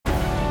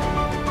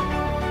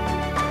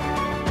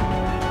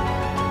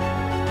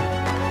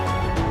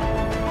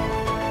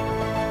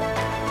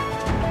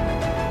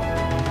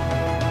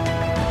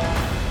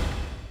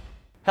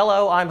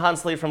Hello, I'm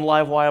Hunsley from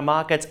Livewire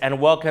Markets and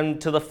welcome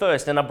to the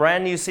first in a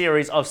brand new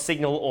series of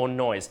Signal or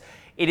Noise.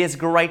 It is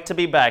great to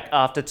be back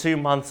after 2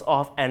 months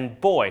off and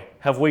boy,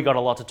 have we got a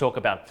lot to talk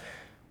about.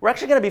 We're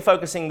actually going to be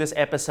focusing this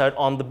episode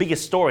on the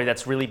biggest story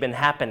that's really been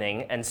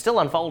happening and still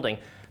unfolding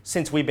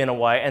since we've been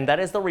away, and that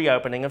is the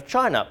reopening of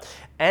China.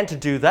 And to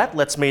do that,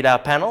 let's meet our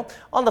panel.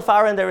 On the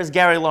far end there is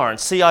Gary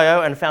Lawrence,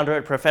 CIO and founder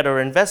at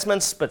Profeta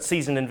Investments, but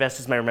seasoned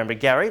investors may remember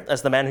Gary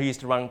as the man who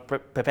used to run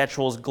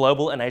Perpetual's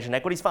global and Asian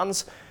equities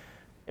funds.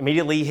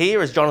 Immediately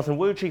here is Jonathan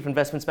Wu, Chief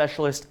Investment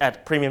Specialist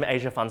at Premium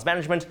Asia Funds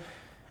Management.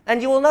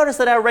 And you will notice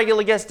that our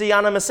regular guest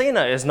Diana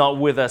Messina is not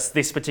with us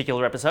this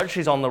particular episode.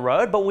 She's on the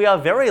road, but we are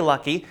very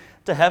lucky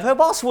to have her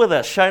boss with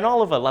us, Shane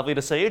Oliver. Lovely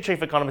to see you,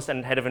 Chief Economist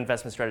and Head of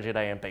Investment Strategy at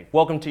AMP.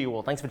 Welcome to you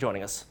all. Thanks for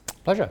joining us.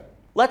 Pleasure.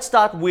 Let's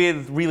start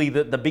with really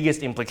the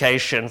biggest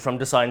implication from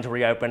deciding to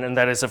reopen, and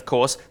that is, of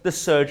course, the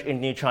surge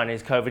in new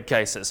Chinese COVID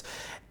cases.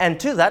 And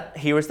to that,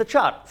 here is the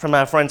chart from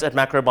our friends at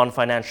Macrobond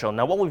Financial.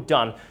 Now, what we've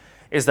done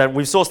is that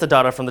we've sourced the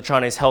data from the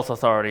Chinese health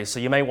authorities, so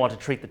you may want to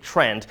treat the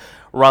trend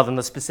rather than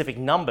the specific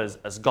numbers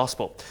as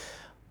gospel.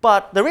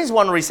 But there is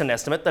one recent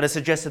estimate that has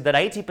suggested that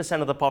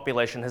 80% of the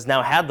population has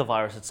now had the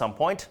virus at some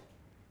point,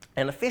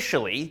 and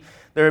officially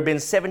there have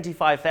been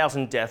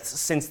 75,000 deaths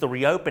since the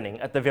reopening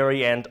at the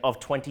very end of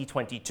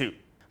 2022.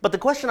 But the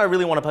question I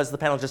really want to pose to the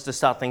panel just to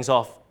start things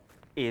off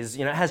is,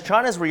 has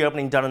China's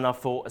reopening done enough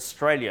for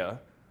Australia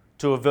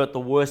to avert the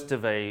worst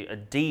of a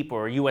deep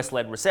or a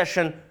US-led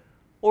recession,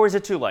 or is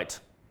it too late?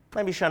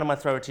 Maybe, Shane, I might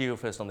throw it to you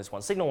first on this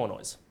one. Signal or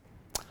noise?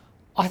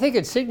 I think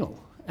it's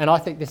signal, and I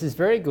think this is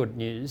very good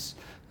news.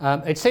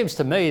 It seems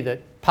to me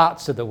that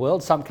parts of the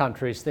world, some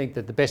countries think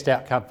that the best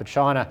outcome for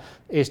China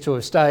is to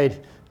have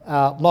stayed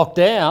locked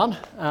down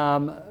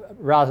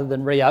rather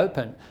than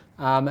reopen.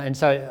 And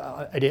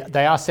so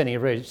they are sending a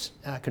very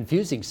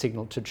confusing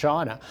signal to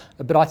China.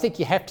 But I think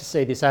you have to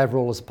see this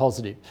overall as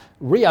positive.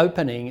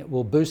 Reopening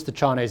will boost the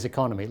Chinese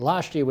economy.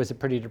 Last year was a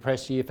pretty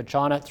depressed year for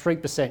China,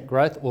 3%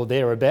 growth or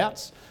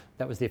thereabouts.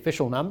 That was the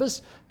official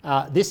numbers.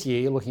 This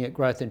year, you're looking at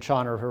growth in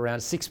China of around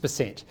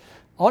 6%.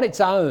 On its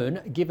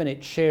own, given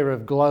its share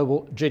of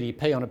global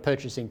GDP on a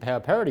purchasing power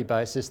parity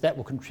basis, that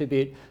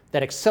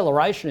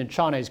acceleration in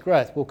Chinese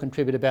growth will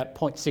contribute about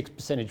 0.6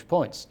 percentage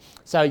points.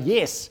 So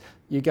yes,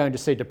 you're going to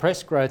see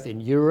depressed growth in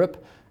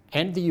Europe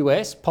and the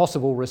US,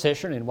 possible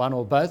recession in one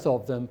or both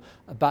of them,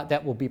 but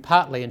that will be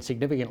partly and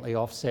significantly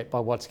offset by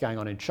what's going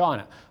on in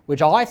China,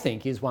 which I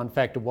think is one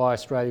factor why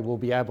Australia will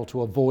be able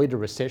to avoid a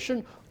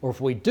recession, or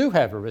if we do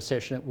have a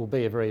recession, it will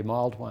be a very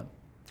mild one.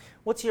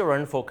 What's your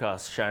own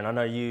forecast, Shane? I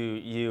know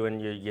you and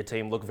your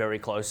team look very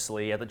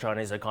closely at the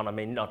Chinese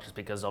economy, not just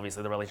because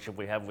obviously the relationship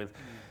we have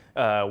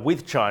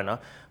with China,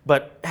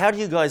 but how do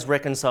you guys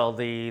reconcile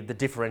the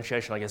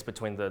differentiation, I guess,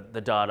 between the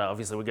data?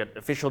 Obviously, we get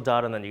official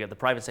data and then you get the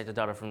private sector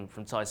data from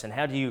Tyson.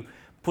 How do you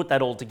put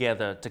that all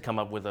together to come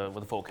up with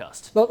a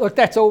forecast? Well, look,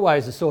 that's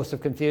always a source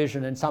of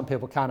confusion and some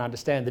people can't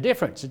understand the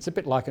difference. It's a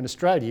bit like in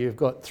Australia, you've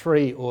got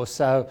 3 or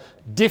so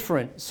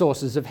different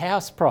sources of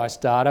house price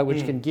data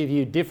which can give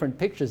you different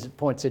pictures at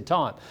points in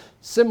time.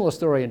 Similar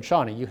story in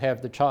China. You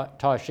have the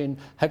Taixin,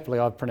 hopefully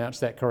I've pronounced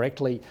that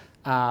correctly,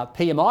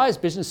 PMIs,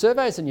 business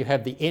surveys, and you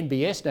have the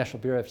NBS, National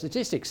Bureau of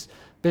Statistics,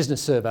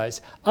 business surveys.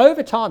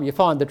 Over time, you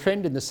find the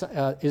trend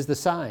is the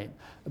same.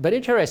 But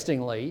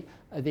interestingly,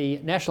 the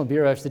National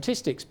Bureau of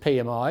Statistics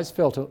PMIs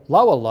fell to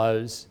lower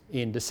lows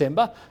in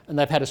December, and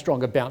they've had a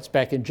stronger bounce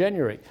back in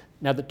January.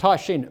 Now, the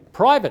Taixin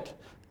private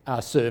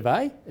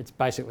survey, it's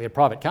basically a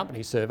private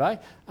company survey,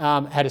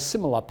 had a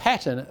similar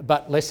pattern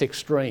but less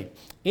extreme.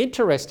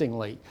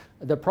 Interestingly,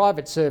 the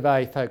private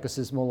survey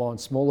focuses more on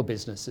smaller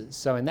businesses.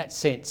 So in that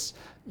sense,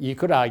 you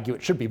could argue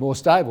it should be more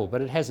stable,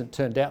 but it hasn't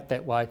turned out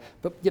that way.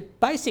 But the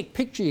basic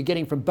picture you're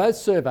getting from both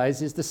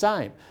surveys is the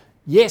same.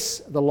 Yes,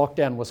 the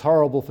lockdown was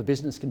horrible for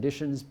business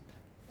conditions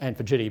and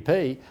for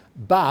GDP,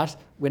 but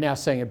we're now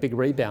seeing a big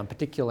rebound,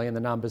 particularly in the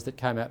numbers that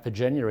came out for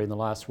January in the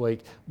last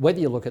week.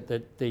 Whether you look at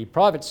the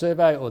private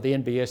survey or the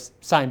NBS,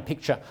 same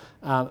picture,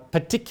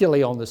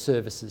 particularly on the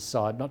services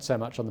side, not so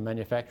much on the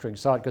manufacturing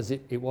side because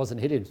it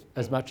wasn't hit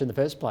as much in the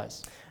first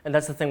place. And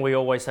that's the thing we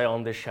always say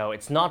on this show.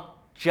 It's not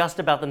just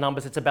about the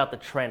numbers, it's about the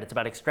trend. It's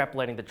about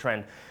extrapolating the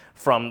trend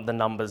from the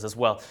numbers as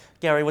well.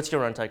 Gary, what's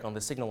your own take on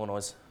this, signal or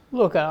noise?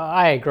 Look,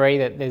 I agree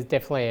that there's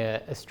definitely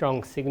a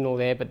strong signal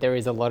there, but there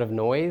is a lot of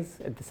noise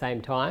at the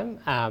same time.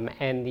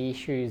 And the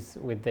issues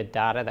with the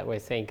data that we're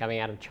seeing coming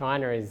out of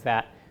China is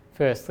that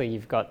firstly,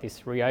 you've got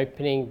this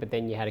reopening, but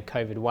then you had a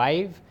COVID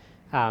wave,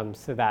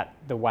 so that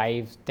the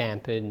waves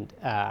dampened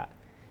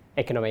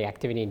economic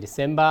activity in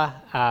December.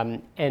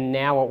 And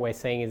now what we're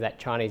seeing is that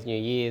Chinese New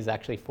Year has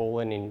actually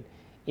fallen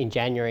in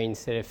January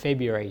instead of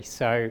February.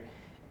 So,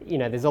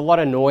 there's a lot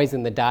of noise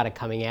in the data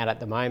coming out at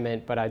the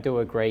moment, but I do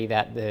agree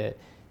that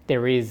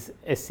there is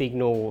a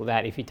signal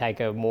that if you take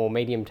a more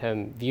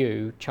medium-term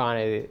view,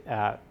 China,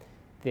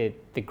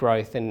 the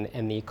growth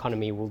and the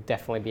economy will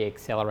definitely be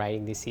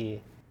accelerating this year.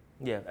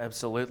 Yeah,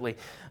 absolutely.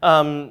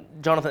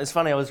 Jonathan, it's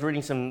funny, I was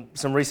reading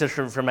some research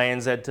from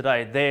ANZ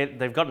today.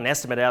 They've got an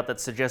estimate out that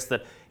suggests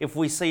that if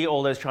we see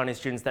all those Chinese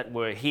students that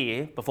were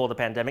here before the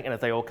pandemic, and if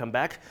they all come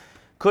back,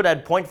 could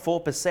add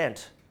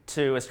 0.4%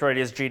 to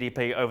Australia's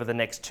GDP over the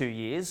next 2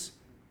 years.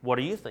 What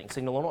do you think,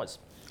 signal or noise?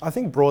 I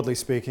think broadly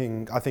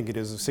speaking, I think it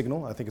is a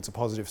signal. I think it's a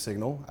positive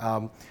signal.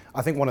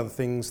 I think one of the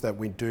things that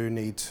we do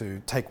need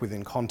to take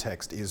within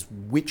context is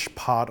which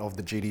part of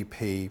the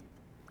GDP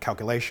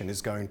calculation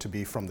is going to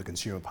be from the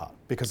consumer part.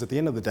 Because at the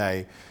end of the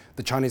day,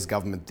 the Chinese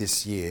government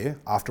this year,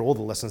 after all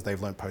the lessons they've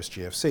learned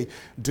post-GFC,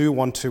 do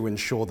want to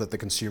ensure that the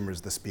consumer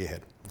is the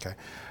spearhead. Okay?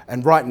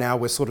 And right now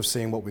we're sort of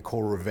seeing what we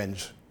call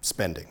revenge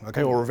spending,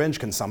 okay, or revenge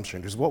consumption,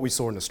 which is what we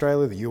saw in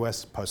Australia, the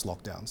US,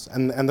 post-lockdowns.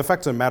 And the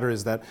fact of the matter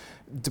is that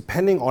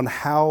depending on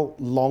how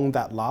long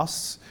that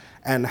lasts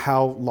and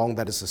how long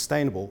that is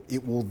sustainable,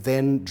 it will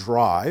then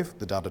drive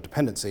the data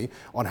dependency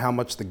on how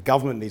much the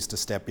government needs to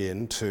step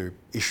in to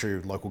issue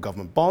local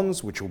government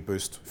bonds, which will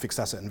boost fixed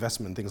asset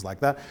investment and things like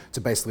that, to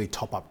basically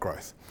top up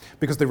growth.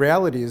 Because the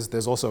reality is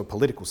there's also a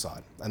political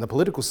side. And the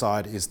political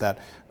side is that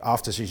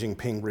after Xi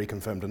Jinping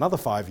reconfirmed another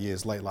 5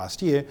 years late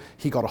last year,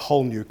 he got a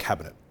whole new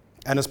cabinet.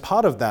 And as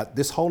part of that,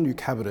 this whole new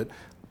cabinet,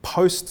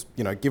 post,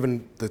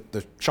 given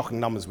the shocking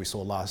numbers we saw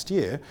last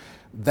year,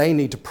 they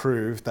need to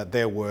prove that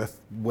they're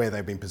worth where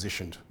they've been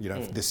positioned,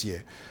 this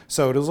year.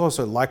 So it is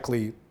also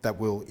likely that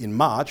in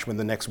March, when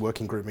the next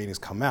working group meetings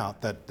come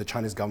out, that the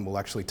Chinese government will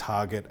actually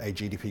target a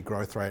GDP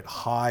growth rate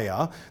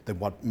higher than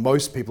what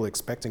most people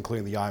expect,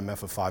 including the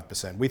IMF of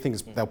 5%. We think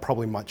they'll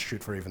probably might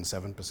shoot for even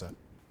 7%.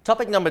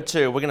 Topic number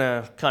 2, we're going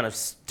to kind of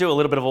do a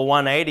little bit of a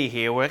 180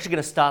 here. We're actually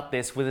going to start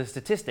this with a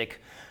statistic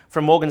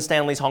from Morgan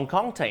Stanley's Hong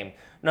Kong team.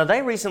 Now,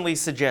 they recently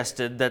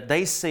suggested that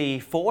they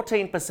see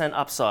 14%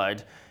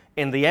 upside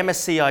in the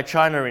MSCI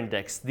China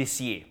Index this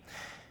year.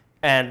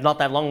 And not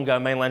that long ago,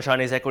 mainland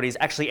Chinese equities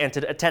actually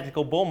entered a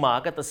technical bull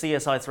market, the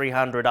CSI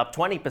 300 up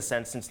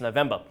 20% since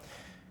November.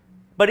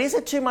 But is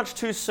it too much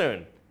too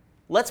soon?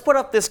 Let's put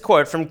up this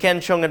quote from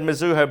Ken Chung at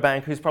Mizuho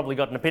Bank, who's probably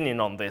got an opinion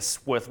on this,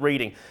 worth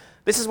reading.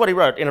 This is what he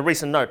wrote in a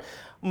recent note.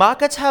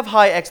 Markets have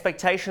high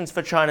expectations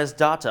for China's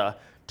data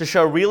to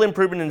show real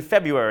improvement in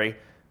February,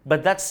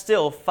 but that's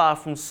still far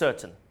from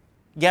certain.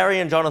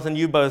 Gary and Jonathan,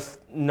 you both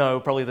know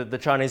probably the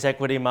Chinese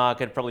equity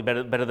market probably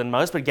better than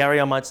most, but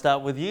Gary, I might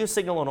start with you.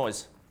 Signal or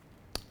noise?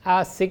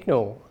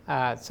 Signal.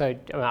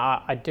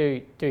 I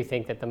do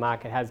think that the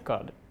market has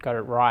got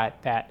it right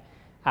that,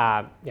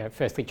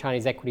 firstly,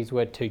 Chinese equities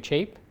were too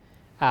cheap.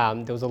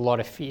 There was a lot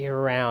of fear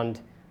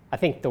around, I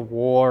think, the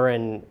war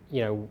and,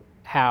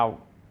 how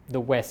the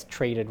West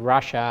treated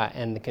Russia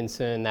and the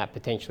concern that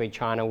potentially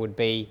China would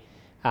be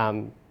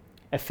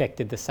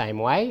affected the same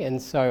way. And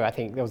so I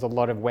think there was a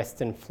lot of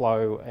Western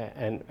flow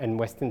and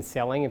Western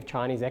selling of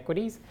Chinese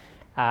equities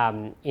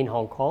in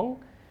Hong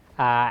Kong.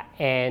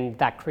 And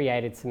that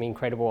created some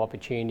incredible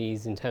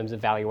opportunities in terms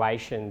of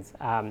valuations.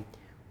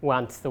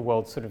 Once the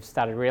world sort of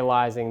started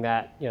realizing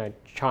that,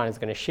 China's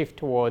going to shift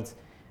towards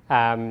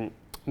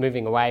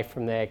moving away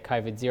from their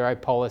COVID zero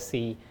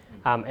policy,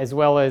 as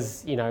well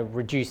as,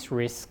 reduce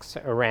risks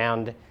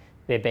around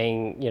there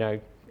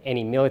being,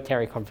 any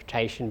military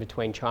confrontation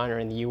between China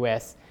and the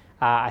US.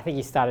 I think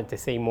you started to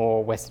see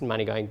more Western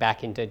money going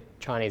back into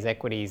Chinese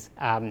equities.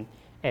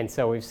 And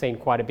so we've seen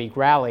quite a big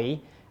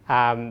rally.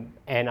 And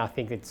I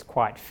think it's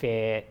quite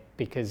fair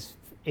because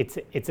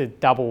it's a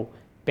double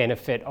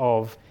benefit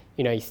of,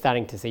 you're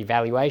starting to see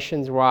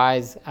valuations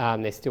rise.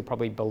 They're still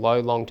probably below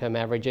long-term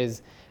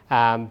averages.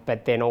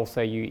 But then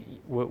also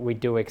we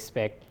do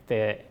expect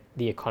the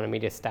economy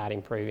to start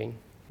improving.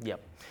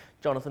 Yep.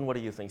 Jonathan, what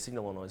do you think?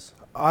 Signal or noise?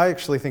 I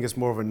actually think it's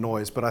more of a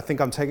noise, but I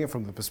think I'm taking it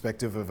from the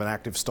perspective of an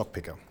active stock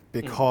picker.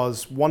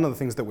 Because one of the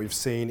things that we've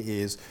seen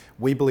is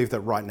we believe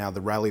that right now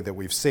the rally that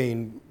we've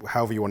seen,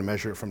 however you want to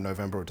measure it from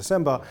November or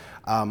December,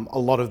 a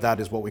lot of that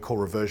is what we call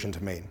reversion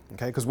to mean.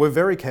 Okay, because we're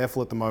very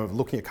careful at the moment of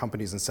looking at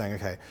companies and saying,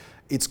 okay,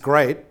 it's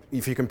great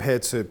if you compare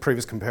to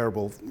previous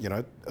comparable,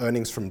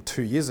 earnings from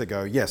 2 years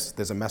ago. Yes,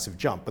 there's a massive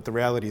jump, but the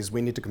reality is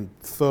we need to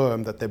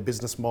confirm that their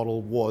business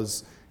model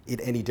was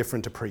any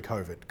different to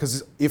pre-COVID?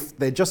 Because if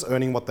they're just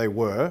earning what they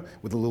were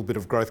with a little bit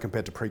of growth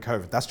compared to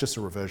pre-COVID, that's just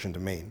a reversion to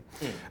mean.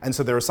 And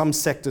so there are some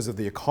sectors of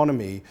the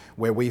economy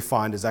where we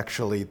find is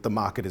actually the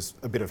market is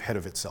a bit ahead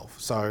of itself.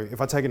 So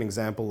if I take an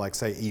example like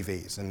say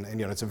EVs, and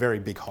it's a very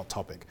big hot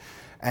topic,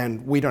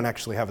 and we don't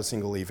actually have a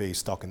single EV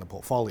stock in the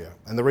portfolio.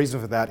 And the reason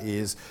for that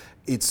is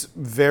it's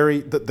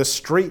the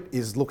street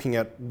is looking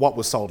at what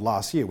was sold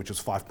last year, which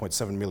was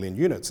 5.7 million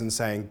units, and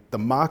saying the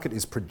market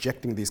is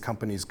projecting these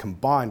companies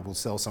combined will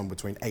sell somewhere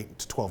between 8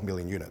 to 12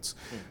 million units.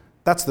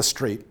 That's the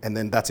street, and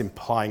then that's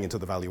implying into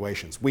the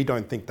valuations. We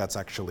don't think that's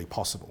actually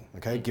possible,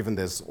 okay? Given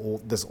there's a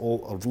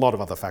lot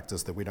of other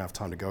factors that we don't have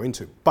time to go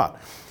into. But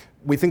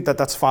we think that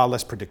that's far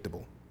less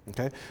predictable.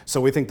 Okay,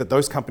 so we think that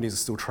those companies are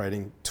still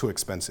trading too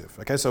expensive.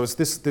 Okay, so it's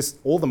this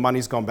all the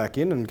money's gone back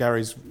in, and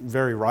Gary's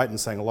very right in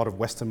saying a lot of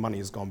Western money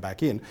has gone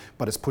back in,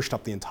 but it's pushed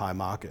up the entire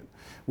market.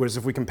 Whereas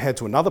if we compare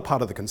to another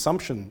part of the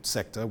consumption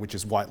sector, which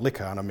is white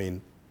liquor, and I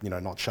mean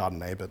not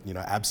Chardonnay, but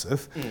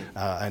absinthe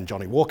and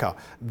Johnny Walker.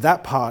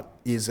 That part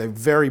is a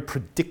very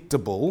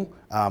predictable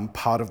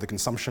part of the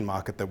consumption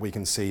market that we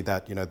can see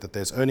that that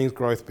there's earnings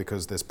growth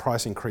because there's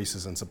price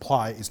increases and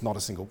supply is not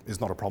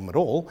a problem at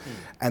all,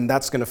 and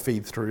that's going to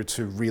feed through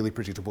to really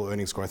predictable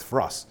earnings growth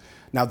for us.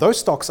 Now, those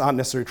stocks aren't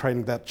necessarily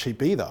trading that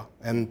cheap either,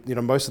 and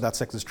most of that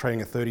sector is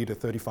trading at 30 to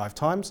 35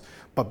 times.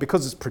 But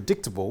because it's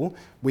predictable,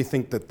 we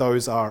think that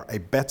those are a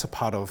better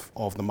part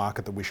of the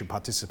market that we should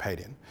participate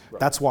in. Right.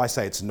 That's why I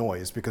say it's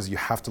noise, because you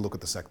have to look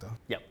at the sector.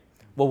 Yep.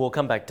 Well, we'll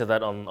come back to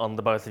that on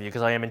the both of you,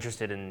 because I am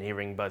interested in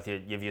hearing both your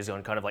views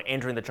on kind of like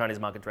entering the Chinese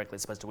market directly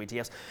as opposed to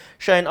ETFs.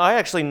 Shane, I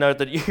actually note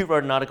that you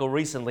wrote an article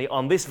recently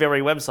on this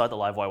very website, the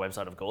LiveWire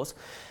website, of course,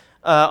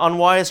 on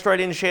why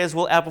Australian shares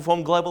will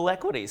outperform global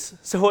equities.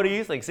 So what do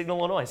you think, signal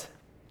or noise?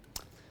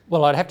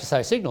 Well, I'd have to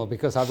say signal,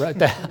 because I wrote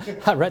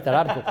that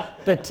article.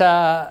 But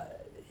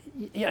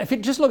if you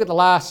just look at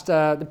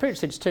the period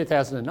since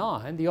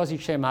 2009, the Aussie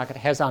share market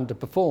has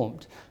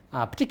underperformed.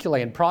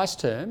 Particularly in price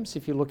terms.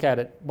 If you look at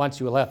it once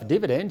you allow for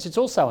dividends, it's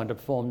also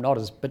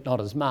underperformed, but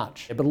not as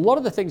much. But a lot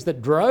of the things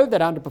that drove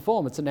that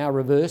underperformance are now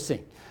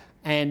reversing.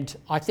 And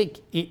I think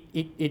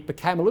it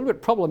became a little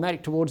bit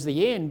problematic towards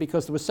the end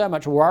because there was so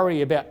much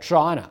worry about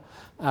China.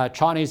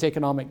 Chinese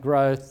economic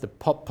growth, the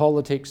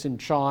politics in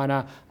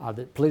China,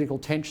 the political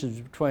tensions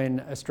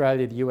between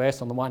Australia, the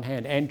US on the one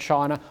hand, and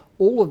China,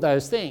 all of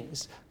those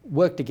things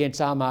worked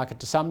against our market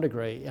to some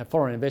degree.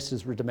 Foreign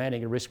investors were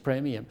demanding a risk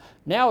premium.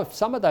 Now, if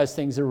some of those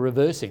things are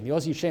reversing, the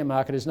Aussie share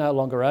market is no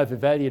longer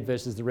overvalued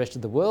versus the rest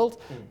of the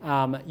world.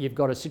 You've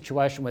got a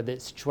situation where the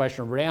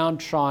situation around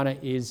China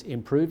is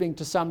improving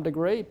to some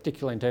degree,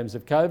 particularly in terms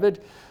of COVID.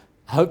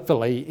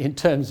 Hopefully, in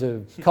terms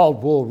of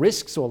Cold War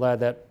risks, although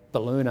that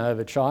balloon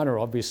over China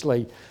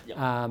obviously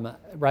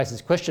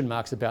raises question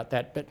marks about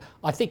that. But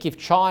I think if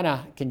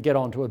China can get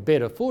onto a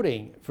better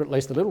footing for at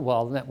least a little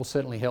while, then that will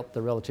certainly help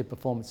the relative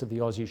performance of the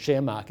Aussie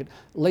share market,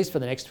 at least for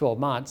the next 12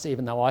 months,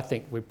 even though I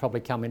think we've probably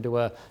come into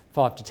a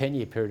 5 to 10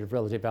 year period of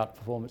relative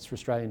outperformance for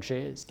Australian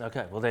shares.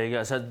 Okay, well there you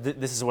go. So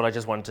this is what I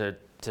just wanted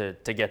to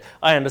get.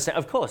 I understand,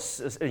 of course,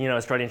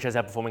 Australian shares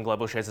outperforming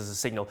global shares is a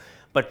signal,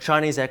 but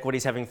Chinese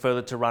equities having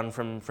further to run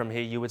from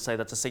here, you would say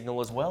that's a signal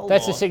as well?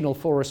 That's a signal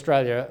for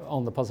Australia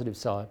on the positive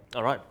side.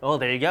 All right, well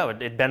there you go.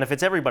 It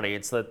benefits everybody.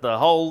 It's the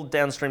whole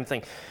downstream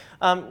thing.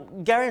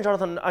 Gary and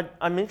Jonathan,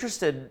 I'm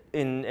interested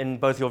in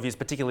both your views,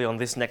 particularly on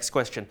this next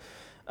question,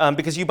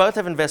 because you both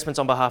have investments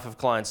on behalf of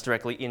clients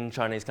directly in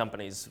Chinese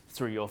companies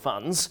through your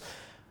funds.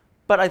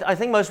 But I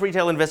think most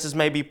retail investors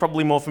may be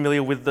probably more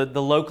familiar with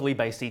the locally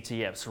based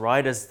ETFs,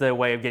 right, as their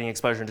way of getting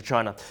exposure into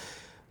China.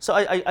 So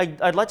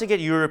I'd like to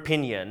get your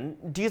opinion.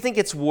 Do you think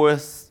it's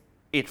worth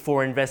it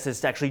for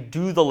investors to actually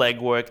do the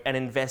legwork and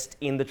invest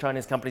in the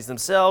Chinese companies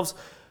themselves?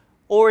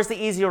 Or is the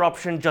easier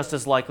option just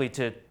as likely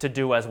to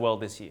do as well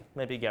this year?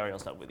 Maybe Gary, I'll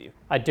start with you.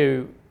 I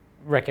do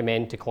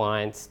recommend to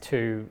clients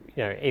to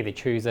either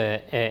choose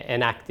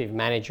an active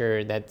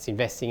manager that's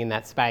investing in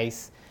that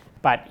space.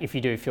 But if you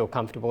do feel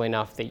comfortable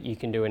enough that you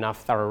can do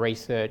enough thorough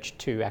research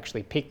to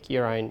actually pick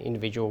your own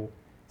individual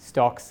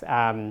stocks,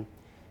 then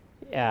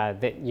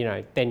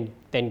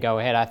go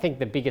ahead. I think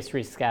the biggest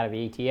risk out of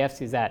the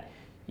ETFs is that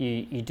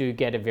you do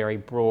get a very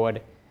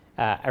broad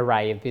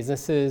array of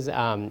businesses.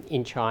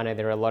 In China,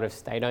 there are a lot of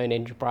state-owned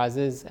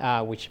enterprises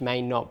which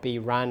may not be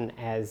run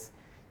as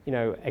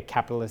a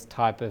capitalist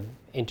type of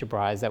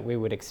enterprise that we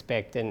would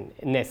expect, and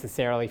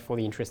necessarily for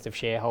the interest of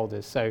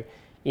shareholders. So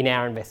in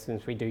our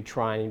investments, we do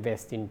try and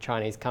invest in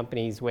Chinese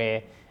companies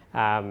where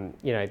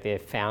they're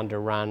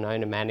founder-run,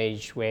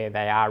 owner-managed, where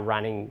they are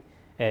running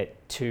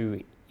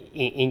to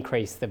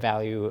increase the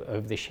value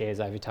of the shares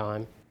over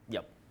time.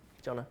 Yep.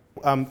 Jonah?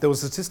 There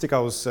was a statistic I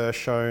was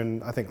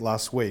shown, I think,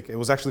 last week. It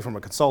was actually from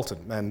a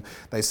consultant, and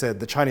they said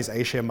the Chinese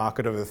A-share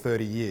market over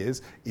 30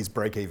 years is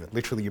break-even.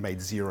 Literally, you made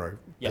 0%.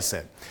 Yep.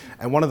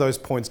 And one of those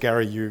points,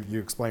 Gary, you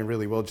explained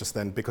really well just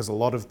then, because a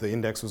lot of the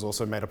index was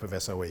also made up of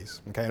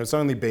SOEs. Okay, and it's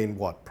only been,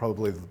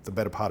 probably the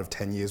better part of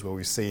 10 years where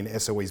we've seen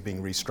SOEs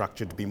being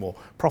restructured to be more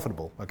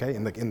profitable, okay,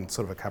 in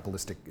sort of a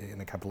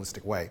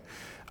capitalistic way.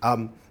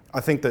 I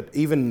think that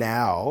even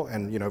now,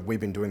 and we've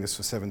been doing this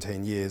for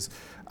 17 years,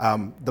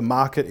 the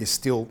market is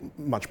still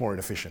much more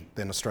inefficient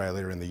than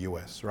Australia and the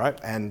US, right?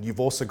 And you've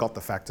also got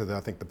the factor that I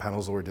think the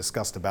panel's already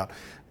discussed about.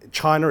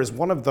 China is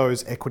one of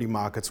those equity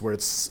markets where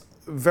it's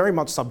very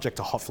much subject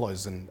to hot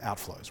flows and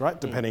outflows, right?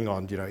 Depending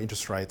on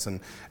interest rates,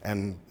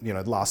 and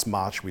last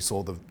March we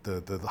saw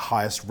the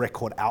highest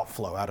record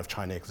outflow out of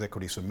Chinese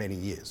equities for many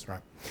years,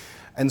 right?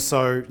 And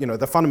so,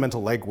 the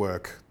fundamental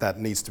legwork that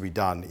needs to be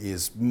done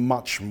is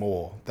much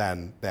more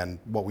than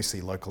what we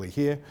see locally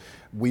here.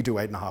 We do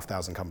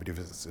 8,500 company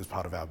visits as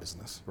part of our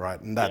business, right?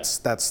 And that's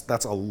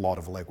a lot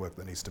of legwork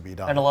that needs to be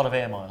done. And a lot of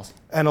air miles.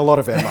 And a lot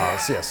of air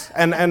miles, yes.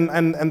 And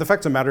the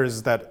fact of the matter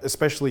is that,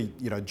 especially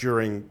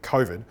during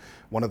COVID,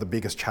 one of the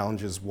biggest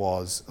challenges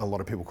was a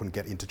lot of people couldn't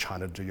get into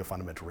China to do your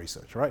fundamental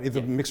research, right? Either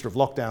a mixture of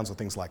lockdowns or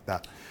things like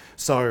that.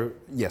 So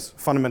yes,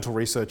 fundamental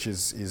research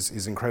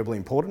is incredibly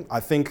important.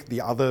 I think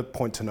the other point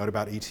point to note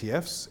about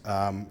ETFs,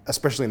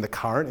 especially in the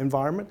current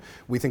environment.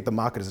 We think the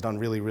market has done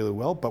really, really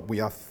well, but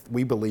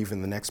we believe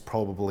in the next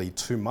probably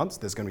 2 months,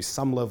 there's going to be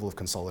some level of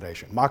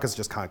consolidation. Markets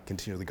just can't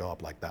continually go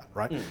up like that,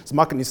 right? So the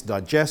market needs to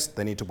digest,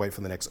 they need to wait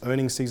for the next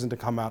earnings season to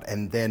come out,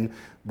 and then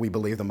we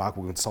believe the market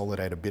will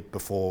consolidate a bit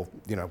before,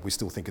 we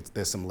still think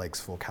there's some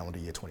legs for calendar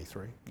year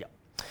 23. Yeah.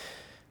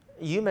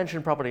 You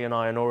mentioned property and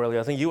iron ore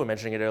earlier. I think you were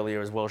mentioning it earlier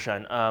as well,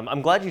 Shane.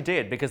 I'm glad you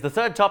did, because the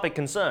third topic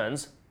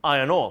concerns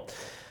iron ore.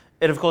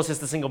 It, of course, is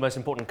the single most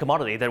important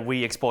commodity that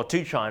we export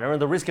to China, and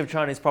the risk of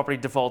Chinese property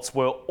defaults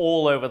were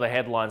all over the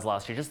headlines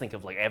last year. Just think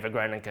of like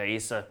Evergrande and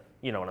Caissa,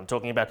 you know what I'm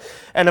talking about.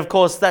 And of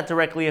course, that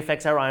directly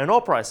affects our iron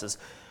ore prices.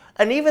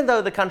 And even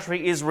though the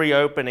country is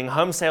reopening,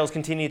 home sales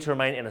continue to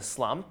remain in a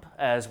slump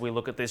as we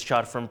look at this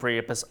chart from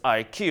Priapus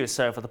IQ.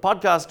 So for the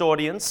podcast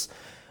audience,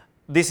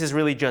 this is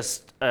really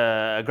just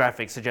a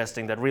graphic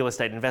suggesting that real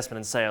estate investment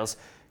and sales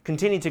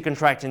continue to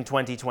contract in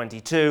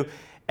 2022.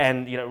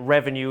 And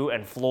revenue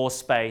and floor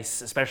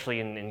space,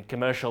 especially in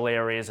commercial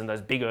areas and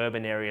those big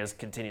urban areas,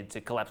 continued to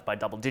collapse by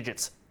double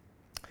digits.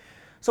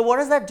 So what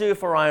does that do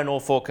for iron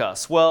ore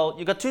forecasts? Well,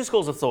 you've got two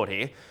schools of thought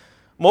here.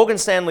 Morgan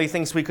Stanley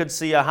thinks we could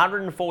see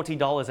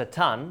 $140 a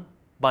tonne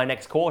by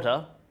next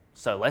quarter,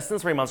 so less than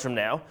 3 months from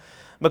now.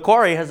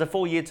 Macquarie has a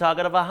full-year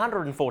target of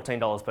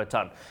 $114 per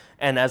tonne.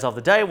 And as of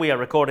the day we are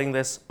recording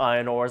this,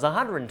 iron ore is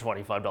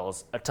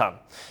 $125 a tonne.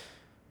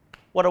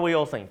 What do we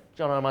all think?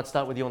 John, I might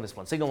start with you on this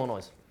one. Signal or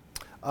noise?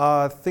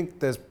 I think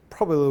there's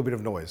probably a little bit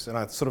of noise, and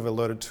I sort of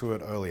alerted to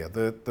it earlier.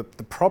 The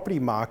property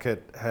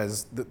market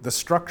has the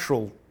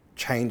structural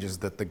changes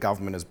that the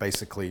government has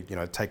basically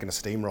taken a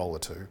steamroller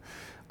to,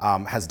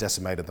 has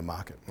decimated the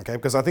market. Okay,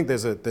 because I think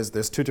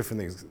there's two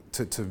different things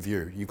to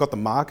view. You've got the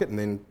market, and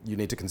then you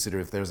need to consider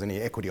if there's any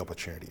equity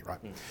opportunity, right?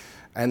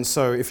 And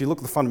so if you look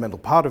at the fundamental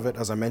part of it,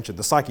 as I mentioned,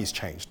 the psyche's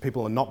changed.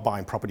 People are not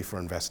buying property for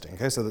investing,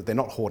 okay? So that they're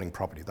not hoarding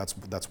property.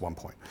 That's one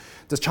point.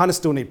 Does China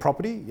still need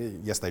property?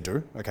 Yes, they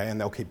do, okay?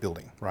 And they'll keep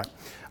building, right?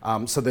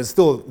 So there's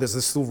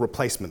this still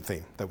replacement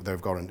theme that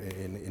they've got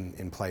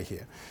in play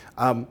here.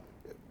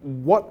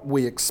 What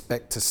we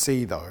expect to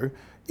see, though,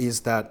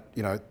 is that,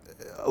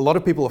 a lot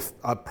of people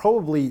are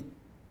probably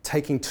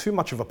taking too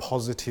much of a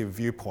positive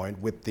viewpoint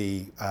with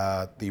the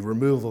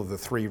removal of the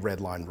 3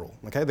 red line rule.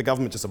 Okay, the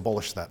government just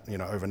abolished that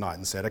overnight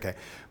and said, okay,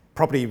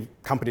 property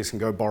companies can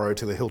go borrow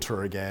to the hilt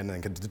again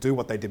and can do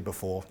what they did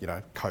before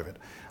COVID.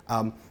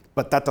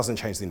 But that doesn't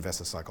change the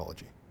investor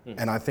psychology.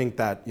 And I think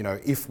that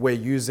if we're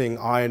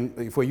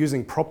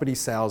using property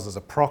sales as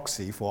a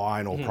proxy for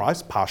iron ore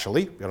price,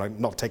 partially,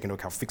 not taking into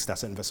account fixed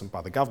asset investment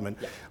by the government,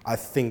 I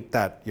think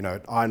that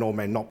iron ore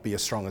may not be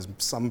as strong as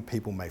some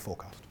people may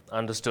forecast.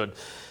 Understood.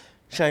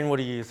 Shane, what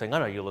do you think? I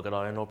know you look at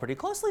iron ore pretty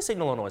closely.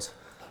 Signal or noise?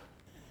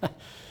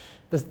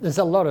 There's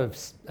a lot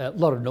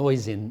of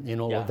noise in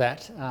all of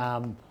that.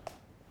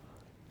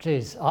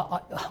 Geez,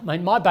 I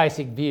mean, my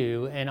basic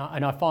view, and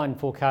I find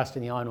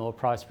forecasting the iron ore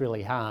price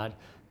really hard,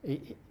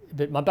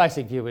 but my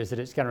basic view is that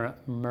it's going to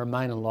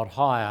remain a lot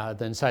higher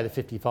than, say, the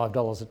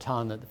 $55 a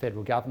tonne that the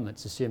federal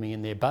government's assuming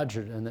in their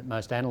budget and that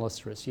most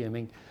analysts are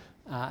assuming.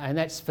 And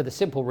that's for the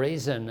simple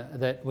reason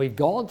that we've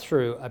gone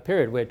through a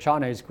period where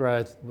Chinese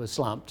growth was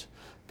slumped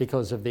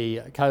because of the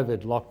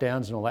COVID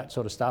lockdowns and all that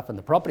sort of stuff and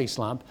the property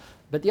slump.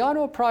 But the iron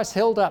ore price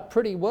held up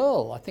pretty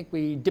well. I think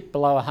we dipped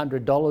below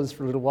 $100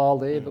 for a little while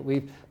there, but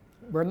we've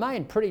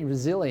remained pretty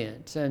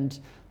resilient. And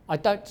I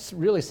don't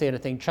really see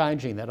anything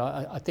changing that.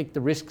 I think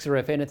the risks are,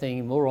 if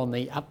anything, more on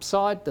the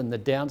upside than the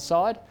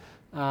downside.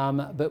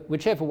 But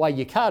whichever way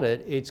you cut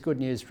it, it's good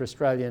news for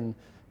Australian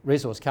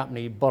resource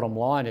company bottom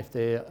line if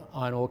they're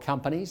iron ore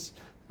companies.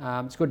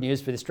 It's good news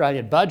for the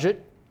Australian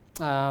budget.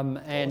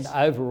 And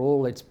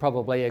overall, it's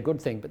probably a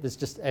good thing. But there's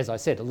just, as I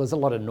said, there's a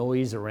lot of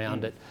noise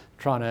around it,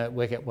 trying to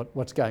work out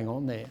what's going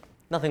on there.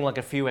 Nothing like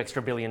a few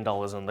extra $1 billion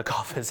in the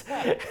coffers.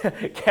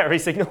 Carry,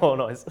 signal or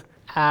noise?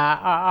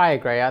 I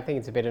agree. I think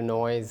it's a bit of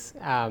noise.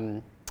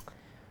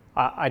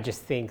 I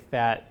just think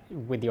that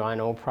with the iron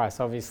ore price,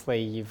 obviously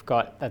you've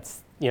got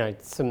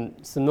some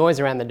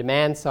noise around the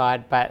demand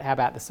side, but how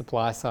about the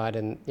supply side?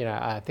 And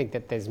I think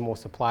that there's more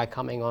supply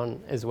coming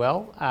on as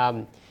well.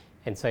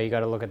 And so you've got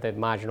to look at the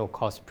marginal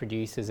cost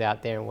producers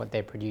out there and what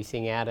they're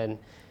producing at, and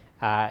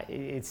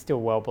it's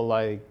still well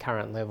below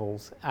current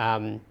levels.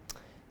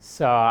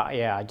 So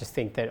I just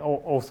think that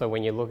also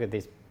when you look at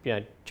this,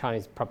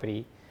 Chinese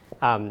property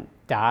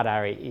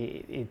data,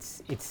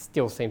 it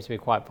still seems to be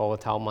quite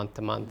volatile month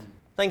to month.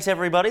 Thanks,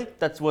 everybody.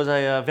 That was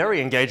a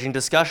very engaging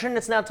discussion.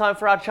 It's now time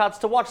for our Charts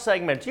to Watch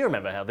segment. You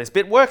remember how this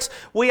bit works.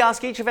 We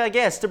ask each of our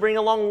guests to bring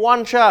along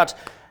one chart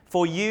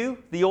for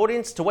you, the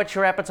audience, to whet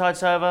your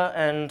appetites over,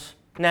 and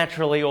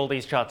naturally, all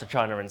these charts are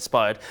China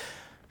inspired.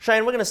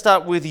 Shane, we're going to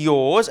start with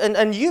yours,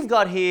 and you've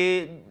got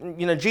here,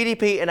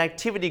 GDP and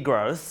activity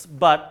growth,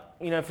 but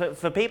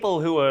for people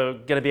who are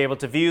going to be able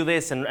to view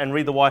this and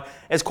read the why,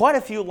 there's quite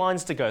a few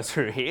lines to go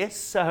through here.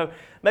 So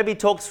maybe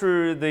talk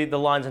through the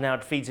lines and how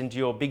it feeds into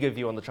your bigger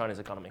view on the Chinese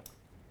economy.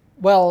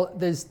 Well,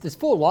 there's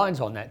 4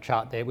 lines on that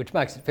chart there, which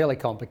makes it fairly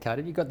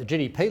complicated. You've got the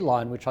GDP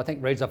line, which I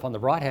think reads off on the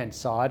right-hand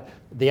side.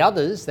 The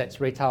others,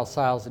 that's retail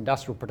sales,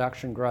 industrial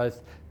production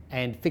growth,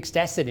 and fixed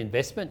asset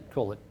investment,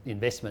 call it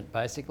investment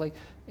basically,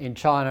 in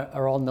China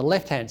are on the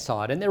left-hand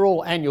side, and they're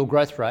all annual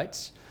growth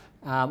rates.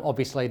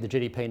 Obviously, the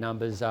GDP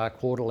numbers are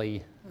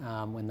quarterly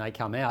when they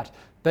come out.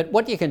 But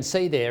what you can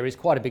see there is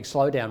quite a big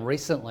slowdown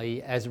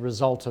recently as a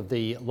result of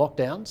the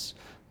lockdowns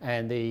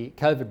and the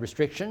COVID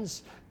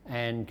restrictions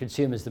and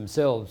consumers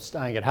themselves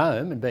staying at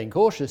home and being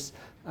cautious.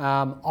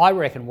 I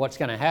reckon what's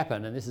going to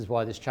happen, and this is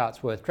why this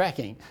chart's worth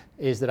tracking,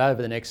 is that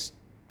over the next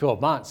 12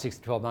 months, 6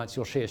 to 12 months,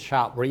 you'll see a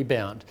sharp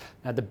rebound.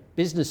 Now, the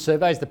business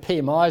surveys, the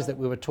PMIs that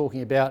we were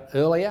talking about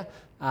earlier,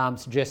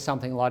 suggest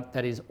something like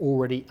that is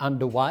already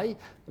underway,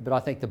 but I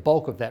think the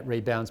bulk of that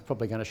rebound is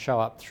probably going to show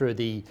up through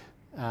the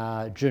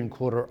June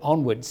quarter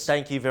onwards.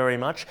 Thank you very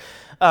much.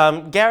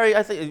 Gary,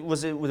 I think it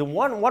was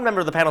one member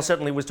of the panel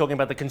certainly was talking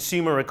about the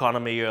consumer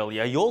economy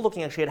earlier. You're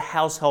looking actually at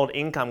household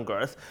income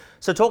growth.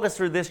 So talk us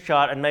through this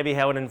chart and maybe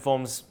how it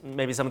informs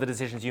maybe some of the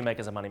decisions you make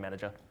as a money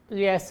manager.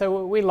 Yeah,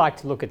 so we like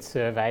to look at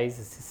surveys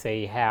to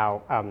see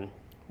how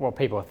what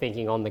people are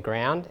thinking on the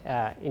ground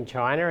in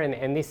China,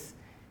 and this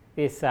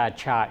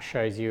chart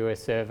shows you a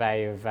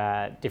survey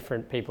of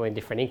different people in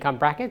different income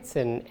brackets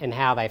and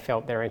how they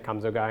felt their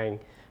incomes were going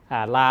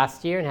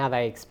last year and how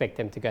they expect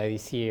them to go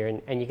this year.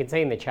 And you can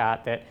see in the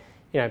chart that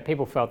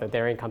people felt that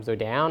their incomes were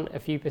down a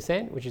few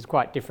percent, which is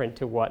quite different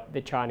to what the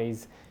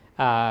Chinese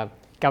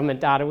government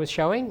data was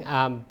showing.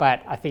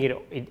 But I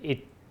think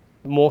it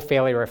more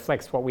fairly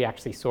reflects what we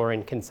actually saw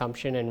in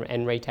consumption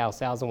and retail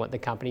sales and what the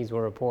companies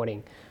were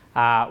reporting.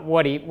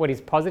 What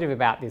is positive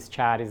about this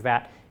chart is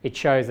that it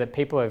shows that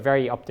people are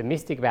very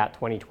optimistic about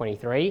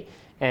 2023,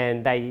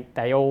 and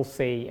they all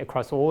see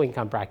across all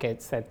income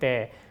brackets that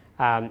their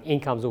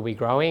incomes will be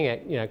growing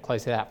at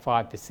close to that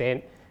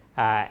 5%.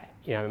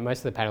 Most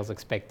of the panels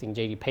expecting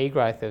GDP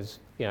growth of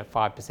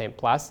 5%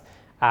 plus,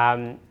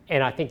 and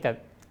I think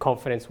that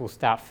confidence will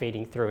start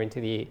feeding through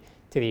into the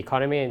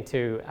economy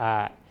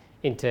and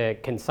into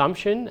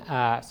consumption.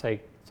 So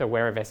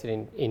we're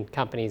invested in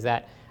companies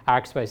that are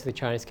exposed to the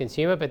Chinese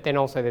consumer, but then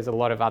also there's a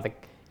lot of other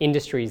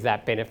industries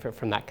that benefit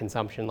from that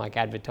consumption, like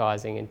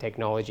advertising and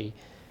technology.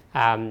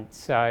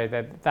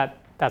 So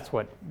that's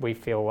what we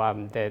feel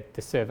the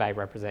survey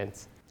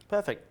represents.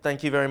 Perfect.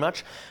 Thank you very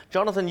much.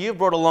 Jonathan, you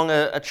brought along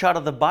a chart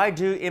of the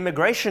Baidu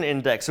Immigration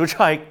Index, which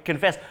I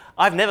confess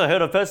I've never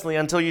heard of personally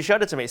until you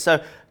showed it to me.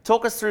 So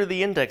talk us through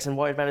the index and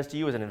why it matters to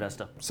you as an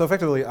investor. So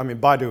effectively,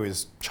 Baidu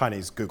is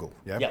Chinese Google,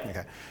 yeah? Yep.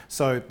 Okay.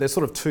 So there's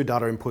sort of 2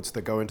 data inputs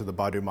that go into the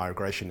Baidu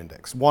Migration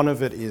Index. One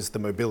of it is the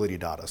mobility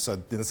data. So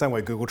in the same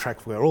way Google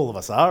tracks where all of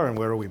us are and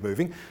where are we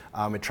moving,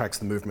 it tracks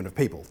the movement of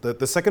people.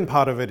 The second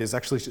part of it is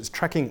actually just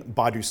tracking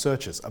Baidu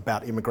searches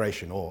about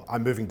immigration, or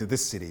I'm moving to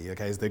this city,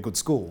 okay, is there good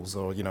schools,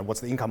 or what's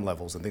the income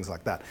levels and things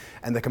like that.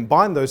 And they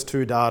combine those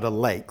 2 data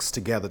lakes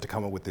together to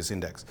come up with this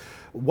index.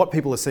 What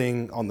people are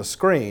seeing on the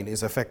screen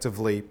is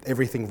effectively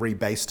everything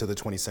rebased to the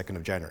 22nd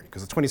of January,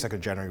 because the 22nd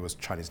of January was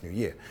Chinese New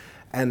Year.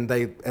 And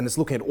it's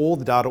looking at all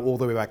the data all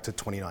the way back to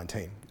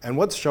 2019. And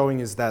what's showing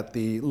is that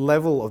the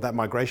level of that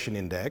migration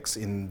index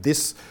in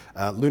this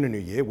Lunar New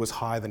Year was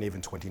higher than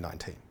even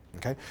 2019.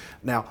 Okay.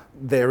 Now,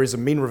 there is a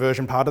mean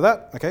reversion part of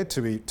that, okay,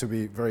 to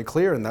be very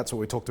clear, and that's what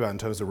we talked about in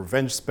terms of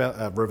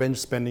revenge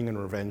spending and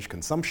revenge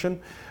consumption.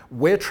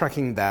 We're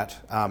tracking that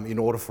in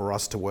order for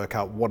us to work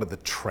out what are the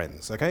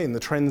trends, okay? And the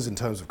trends in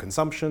terms of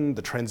consumption,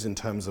 the trends in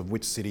terms of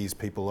which cities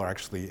people are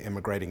actually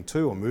immigrating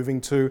to or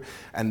moving to,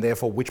 and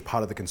therefore which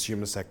part of the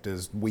consumer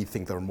sectors we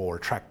think that are more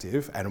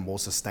attractive and are more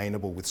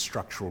sustainable with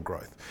structural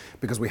growth.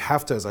 Because we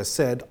have to, as I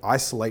said,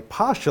 isolate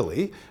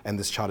partially, and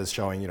this chart is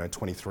showing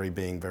 23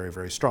 being very,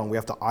 very strong. We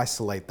have to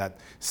isolate that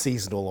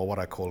seasonal, or what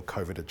I call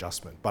COVID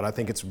adjustment. But I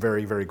think it's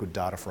very, very good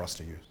data for us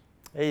to use.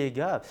 There you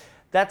go.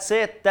 That's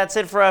it. That's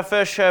it for our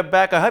first show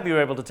back. I hope you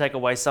were able to take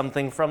away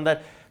something from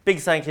that. Big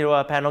thank you to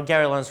our panel.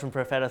 Gary Lones from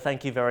Profeta,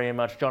 thank you very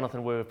much.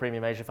 Jonathan Wu of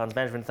Premium Asia Funds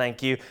Management,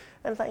 thank you.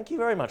 And thank you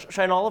very much,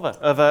 Shane Oliver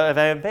of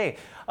AMP.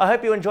 I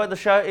hope you enjoyed the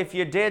show. If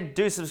you did,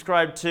 do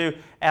subscribe to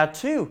our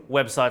 2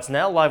 websites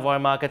now,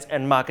 Livewire Markets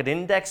and Market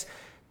Index.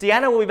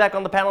 Deanna will be back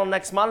on the panel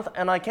next month,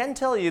 and I can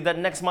tell you that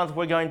next month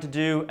we're going to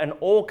do an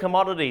all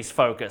commodities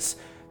focus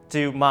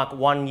to mark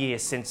 1 year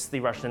since the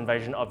Russian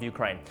invasion of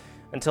Ukraine.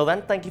 Until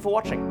then, thank you for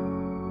watching.